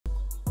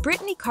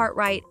Brittany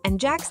Cartwright and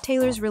Jax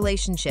Taylor's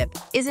relationship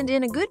isn't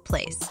in a good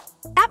place.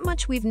 That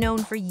much we've known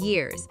for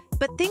years,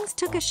 but things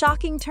took a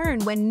shocking turn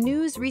when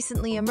news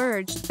recently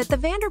emerged that the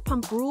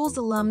Vanderpump Rules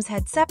alums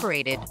had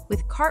separated,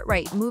 with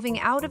Cartwright moving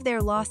out of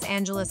their Los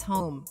Angeles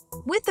home.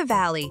 With The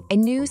Valley, a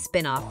new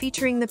spinoff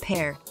featuring the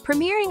pair,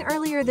 premiering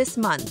earlier this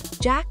month,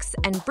 Jax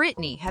and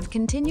Brittany have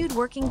continued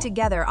working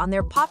together on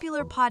their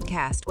popular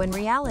podcast When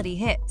Reality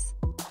Hits.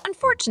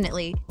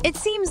 Unfortunately, it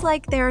seems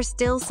like there are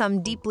still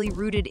some deeply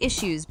rooted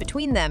issues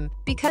between them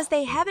because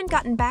they haven't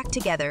gotten back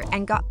together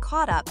and got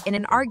caught up in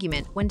an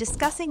argument when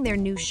discussing their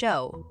new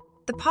show.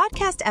 The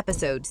podcast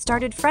episode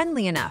started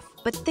friendly enough,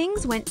 but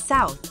things went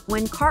south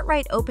when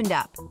Cartwright opened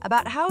up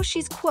about how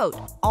she's, quote,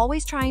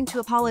 always trying to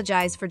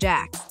apologize for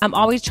Jax. I'm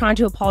always trying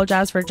to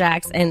apologize for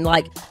Jax and,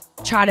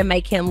 try to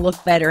make him look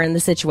better in the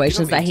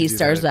situations that he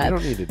stirs up. You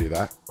don't need to do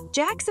that.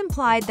 Jax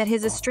implied that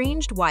his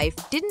estranged wife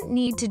didn't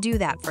need to do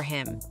that for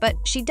him, but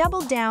she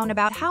doubled down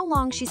about how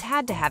long she's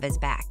had to have his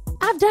back.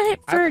 I've done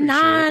it for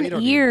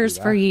 9 years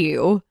for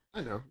you.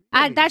 I know.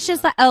 That's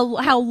just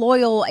how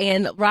loyal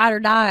and ride or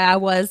die I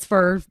was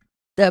for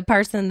the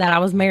person that I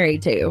was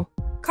married to.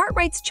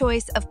 Cartwright's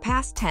choice of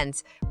past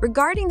tense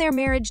regarding their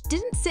marriage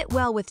didn't sit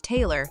well with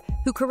Taylor,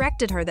 who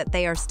corrected her that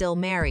they are still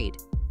married.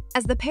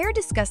 As the pair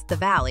discussed The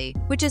Valley,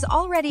 which is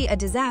already a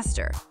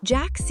disaster,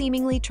 Jax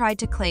seemingly tried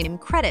to claim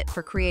credit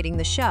for creating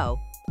the show.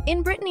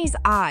 In Brittany's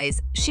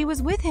eyes, she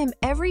was with him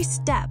every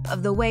step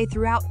of the way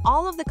throughout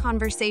all of the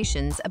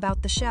conversations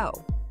about the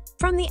show.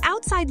 From the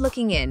outside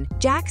looking in,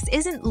 Jax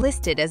isn't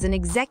listed as an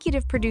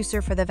executive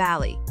producer for The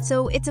Valley,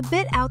 so it's a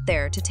bit out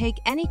there to take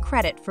any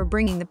credit for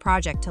bringing the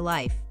project to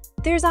life.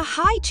 There's a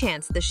high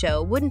chance the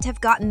show wouldn't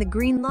have gotten the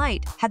green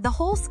light had the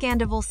whole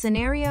Scandival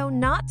scenario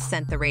not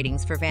sent the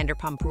ratings for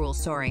Vanderpump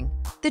Rules soaring.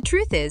 The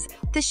truth is,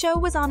 the show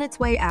was on its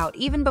way out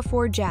even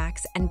before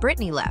Jax and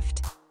Brittany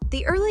left.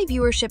 The early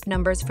viewership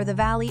numbers for The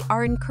Valley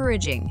are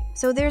encouraging,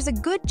 so there's a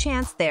good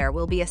chance there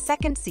will be a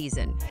second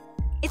season.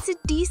 It's a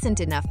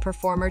decent enough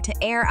performer to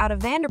air out of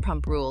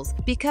Vanderpump Rules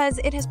because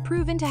it has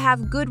proven to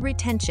have good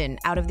retention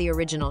out of the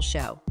original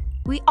show.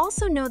 We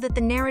also know that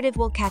the narrative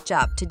will catch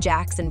up to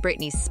Jax and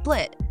Brittany's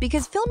split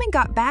because filming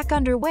got back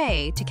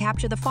underway to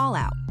capture the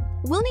fallout.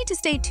 We'll need to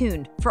stay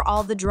tuned for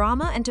all the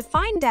drama and to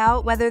find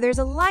out whether there's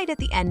a light at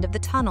the end of the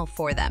tunnel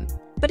for them.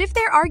 But if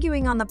their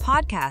arguing on the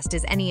podcast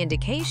is any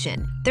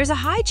indication, there's a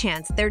high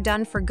chance they're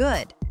done for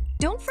good.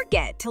 Don't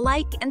forget to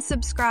like and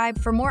subscribe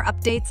for more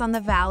updates on The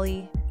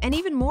Valley and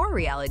even more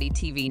reality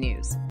TV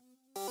news.